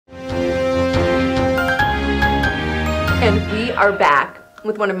And we are back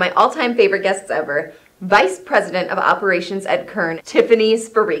with one of my all-time favorite guests ever, Vice President of Operations at Kern, Tiffany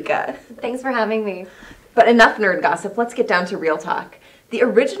Sparica. Thanks for having me. But enough nerd gossip, let's get down to real talk. The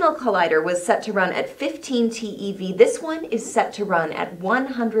original collider was set to run at 15 TeV. This one is set to run at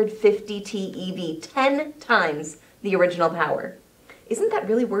 150 TeV, 10 times the original power. Isn't that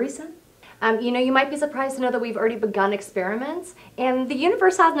really worrisome? You might be surprised to know that we've already begun experiments, and the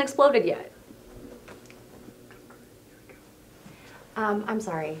universe hasn't exploded yet. I'm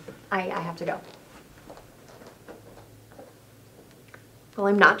sorry. I have to go. Well,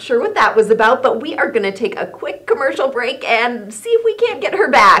 I'm not sure what that was about, but we are going to take a quick commercial break and see if we can't get her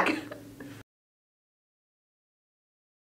back.